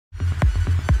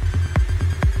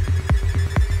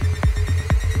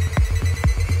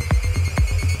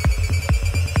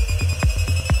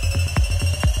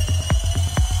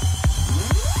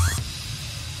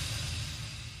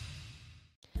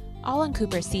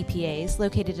Cooper CPAs,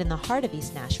 located in the heart of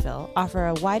East Nashville, offer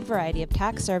a wide variety of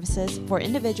tax services for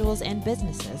individuals and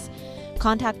businesses.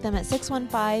 Contact them at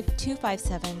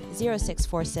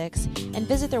 615-257-0646 and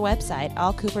visit their website,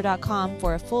 allcooper.com,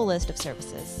 for a full list of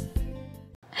services.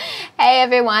 Hey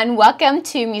everyone, welcome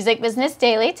to Music Business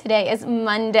Daily. Today is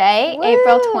Monday, Woo!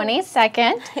 April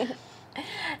 22nd.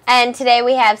 And today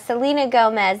we have Selena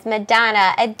Gomez,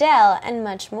 Madonna, Adele, and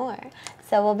much more.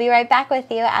 So we'll be right back with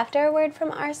you after a word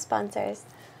from our sponsors.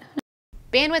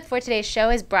 Bandwidth for today's show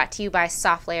is brought to you by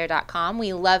softlayer.com.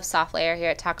 We love Softlayer here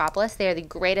at Talkapolis. They are the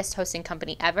greatest hosting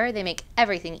company ever. They make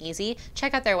everything easy.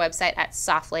 Check out their website at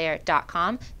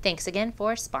softlayer.com. Thanks again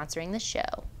for sponsoring the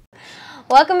show.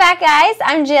 Welcome back, guys.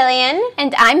 I'm Jillian.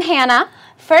 And I'm Hannah.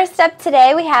 First up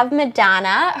today, we have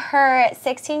Madonna. Her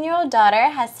 16-year-old daughter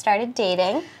has started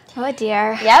dating. Oh,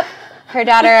 dear. Yep. Her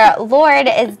daughter, Lorde,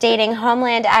 is dating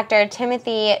Homeland actor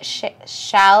Timothy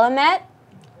Chalamet.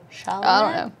 I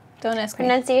don't know. Don't ask me.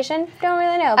 Pronunciation? Don't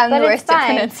really know, I'm but the it's worst at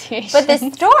fine. pronunciation. But the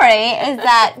story is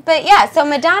that, so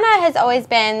Madonna has always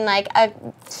been like a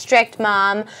strict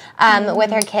mom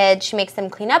with her kids. She makes them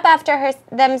clean up after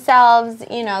themselves.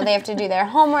 You know, they have to do their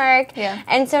homework. Yeah.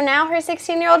 And so now her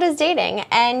 16-year-old is dating,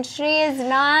 and she is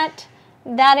not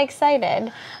that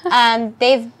excited.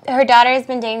 Her daughter has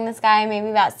been dating this guy maybe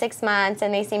about 6 months,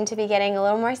 and they seem to be getting a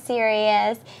little more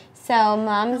serious. So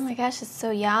mom's... Oh my gosh, it's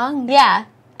so young. Yeah.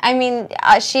 I mean,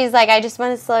 she's like, I just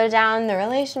want to slow down the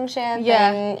relationship,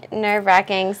 and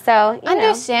nerve-wracking. So, you know.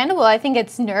 Understandable. I think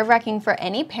it's nerve-wracking for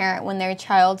any parent when their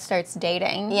child starts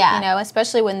dating. Yeah. You know,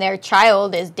 especially when their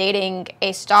child is dating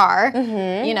a star,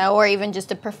 you know, or even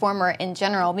just a performer in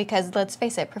general, because let's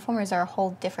face it, performers are a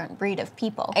whole different breed of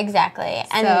people. Exactly.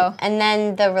 And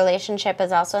then the relationship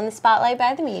is also in the spotlight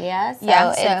by the media.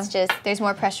 So it's just... There's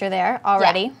more pressure there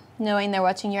already. Yeah. Knowing they're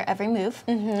watching your every move.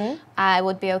 I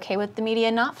would be okay with the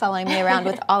media not following me around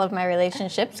with all of my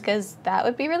relationships, because that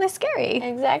would be really scary.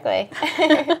 Exactly.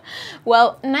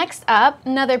 Well, next up,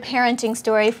 another parenting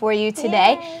story for you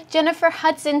today. Yay. Jennifer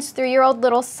Hudson's 3-year-old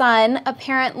little son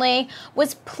apparently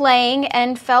was playing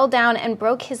and fell down and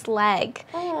broke his leg.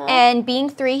 Aww. And being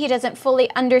 3, he doesn't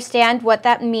fully understand what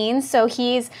that means, so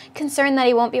he's concerned that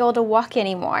he won't be able to walk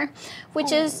anymore,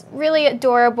 which is really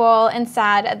adorable and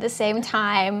sad at the same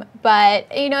time.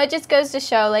 But, you know, it just goes to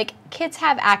show, like, kids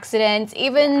have accidents,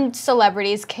 even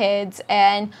celebrities' kids,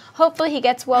 and hopefully he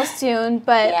gets well soon.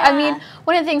 But, I mean,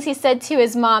 one of the things he said to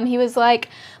his mom, he was like,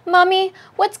 "Mommy,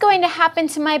 what's going to happen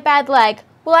to my bad leg?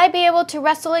 Will I be able to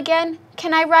wrestle again?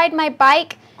 Can I ride my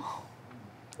bike?"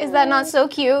 Is that not so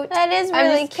cute? That is really cute.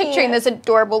 I'm just picturing this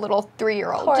adorable little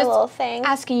 3-year-old. Poor just little thing.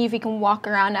 asking you if he can walk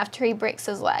around after he breaks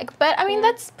his leg. But, I mean,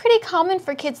 that's pretty common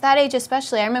for kids that age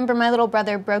especially. I remember my little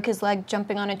brother broke his leg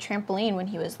jumping on a trampoline when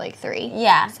he was like 3.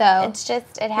 Yeah. So it's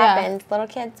just, it happens. Little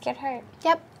kids get hurt.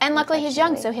 Yep. And luckily he's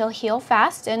young, so he'll heal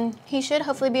fast, and he should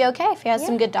hopefully be okay if he has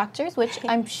some good doctors, which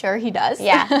I'm sure he does.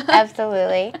 Yeah,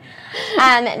 absolutely.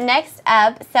 Next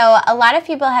up, so a lot of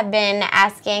people have been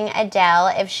asking Adele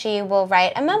if she will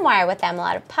write a memoir with them. A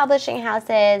lot of publishing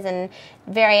houses and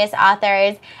various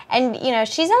authors. And, you know,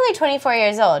 she's only 24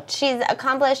 years old. She's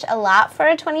accomplished a lot for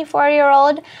a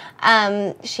 24-year-old.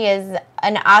 She has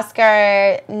an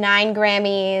Oscar, 9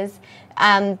 Grammys.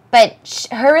 But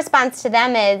her response to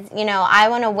them is, you know, I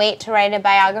want to wait to write a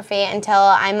biography until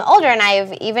I'm older and I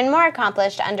have even more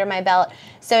accomplished under my belt.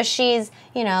 So she's,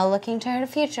 you know, looking to her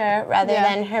future rather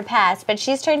than her past. But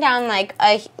she's turned down like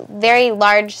a very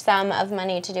large sum of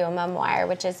money to do a memoir,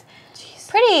 which is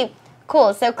pretty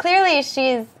cool. So clearly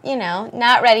she's, you know,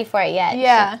 not ready for it yet.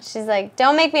 Yeah. She's like,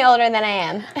 don't make me older than I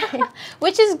am.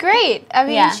 Which is great. I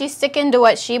mean, she's sticking to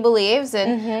what she believes.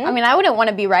 And, I mean, I wouldn't want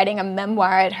to be writing a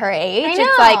memoir at her age. I know.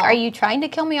 It's like, are you trying to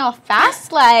kill me off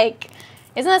fast? Like,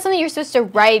 isn't that something you're supposed to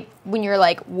write when you're,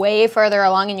 like, way further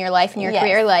along in your life and your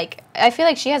career? Like, I feel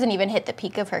like she hasn't even hit the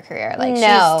peak of her career. Like,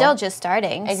 she's still just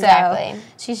starting. Exactly.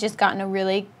 So she's just gotten a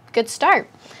really good start.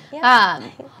 Yeah.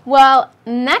 Well,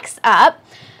 next up,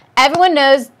 everyone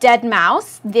knows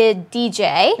deadmau5, the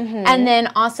DJ, and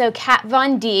then also Kat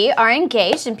Von D are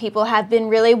engaged, and people have been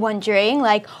really wondering,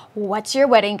 like, what's your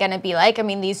wedding going to be like? I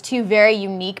mean, these two very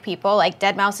unique people, like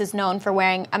deadmau5 is known for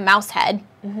wearing a mouse head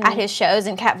at his shows,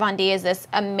 and Kat Von D is this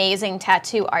amazing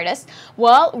tattoo artist.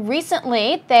 Well,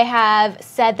 recently they have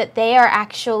said that they are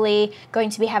actually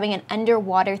going to be having an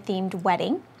underwater-themed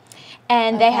wedding,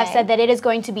 and they have said that it is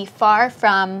going to be far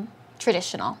from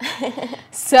traditional.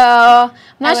 So I'm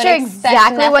not sure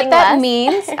exactly what that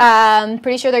means.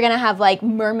 Pretty sure they're going to have like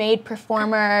mermaid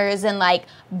performers and like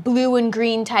blue and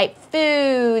green type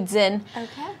foods, and I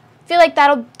feel like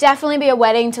that'll definitely be a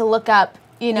wedding to look up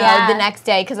you know, Yeah. the next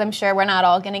day, because I'm sure we're not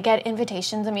all going to get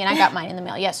invitations. I mean, I got mine in the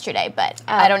mail yesterday, but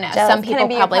Oh, I don't know. jealous. Some Can I people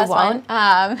be your probably plus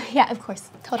won't. Yeah, of course.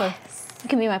 Totally. You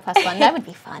can be my plus one. That would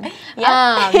be fun.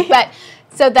 Yeah. But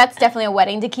so that's definitely a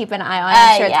wedding to keep an eye on.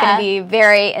 I'm sure it's yeah. going to be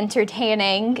very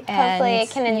entertaining. Hopefully and it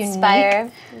can unique.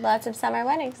 inspire lots of summer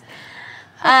weddings.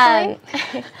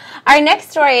 Our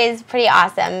next story is pretty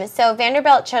awesome. So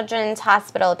Vanderbilt Children's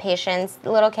Hospital patients,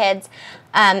 little kids,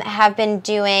 have been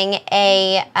doing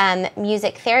a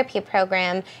music therapy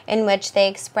program in which they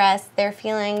express their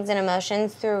feelings and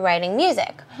emotions through writing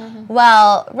music. Mm-hmm.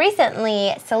 Well,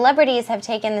 recently, celebrities have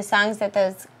taken the songs that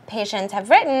those patients have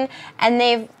written and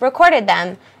they've recorded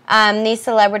them. These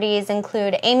celebrities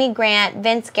include Amy Grant,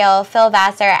 Vince Gill, Phil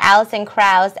Vassar, Alison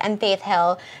Krauss, and Faith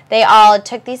Hill. They all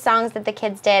took these songs that the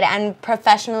kids did and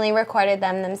professionally recorded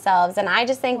them themselves. And I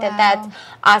just think that that's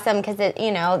awesome because,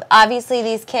 you know, obviously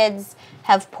these kids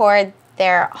have poured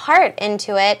their heart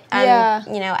into it.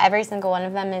 You know, every single one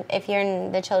of them. If you're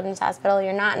in the children's hospital,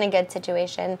 you're not in a good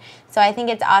situation. So I think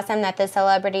it's awesome that the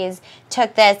celebrities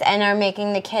took this and are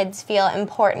making the kids feel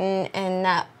important and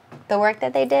that the work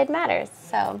that they did matters.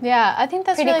 So yeah, I think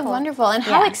that's pretty really cool. wonderful. And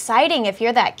how exciting if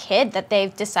you're that kid that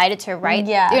they've decided to write,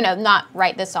 you know, not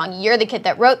write the song. You're the kid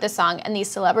that wrote the song and these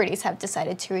celebrities have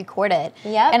decided to record it.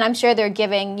 Yep. And I'm sure they're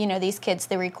giving, you know, these kids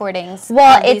the recordings.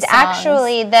 Well, of these it's songs.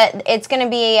 actually it's going to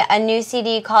be a new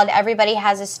CD called Everybody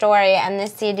Has a Story, and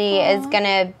this CD is going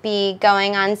to be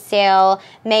going on sale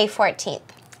May 14th.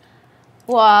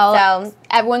 Well, So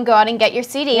everyone go out and get your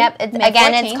CD. yep, May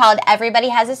 14th. it's called Everybody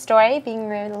Has a Story, being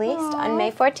released on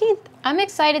May 14th. I'm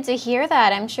excited to hear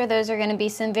that. I'm sure those are going to be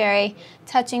some very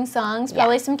touching songs,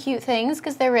 probably some cute things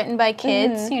because they're written by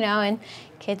kids, you know, and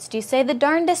kids do say the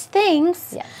darndest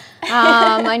things. Yeah.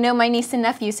 I know my niece and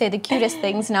nephew say the cutest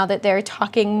things now that they're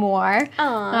talking more,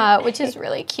 which is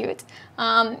really cute.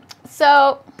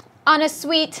 So on a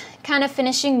sweet kind of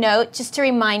finishing note, just to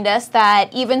remind us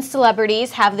that even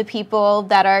celebrities have the people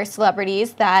that are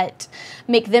celebrities that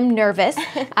make them nervous.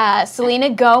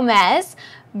 Selena Gomez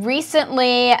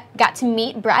recently got to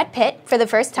meet Brad Pitt for the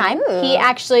first time. Ooh. He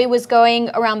actually was going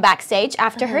around backstage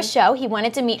after her show. He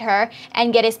wanted to meet her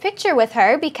and get his picture with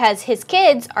her because his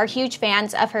kids are huge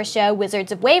fans of her show,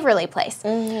 Wizards of Waverly Place.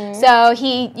 So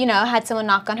he, you know, had someone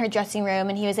knock on her dressing room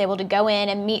and he was able to go in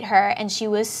and meet her, and she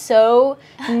was so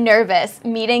nervous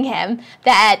meeting him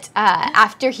that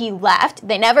after he left,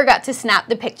 they never got to snap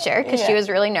the picture because she was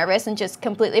really nervous and just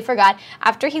completely forgot.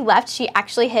 After he left, she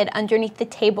actually hid underneath the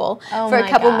table for a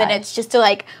couple minutes just to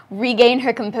like regain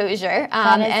her composure.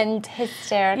 And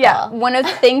hysterical. yeah, one of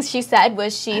the things she said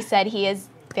was he is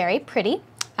very pretty.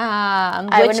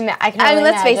 I can only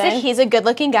let's face imagine. it, he's a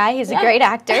good-looking guy. He's a great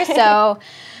actor. So,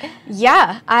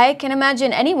 yeah, I can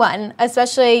imagine anyone,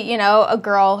 especially, you know, a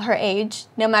girl her age,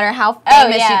 no matter how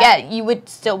famous you get, you would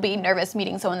still be nervous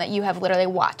meeting someone that you have literally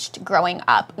watched growing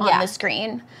up on the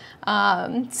screen. So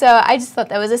I just thought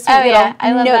that was a sweet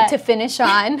little note to finish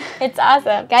on. It's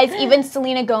awesome. Guys, even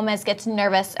Selena Gomez gets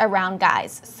nervous around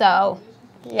guys, so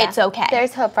it's okay.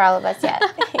 There's hope for all of us yet.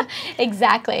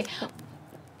 Exactly.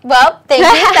 Well, thank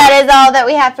you. That is all that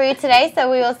we have for you today,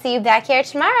 so we will see you back here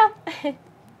tomorrow.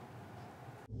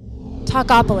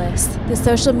 Talkapolis, the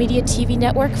social media TV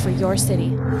network for your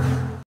city.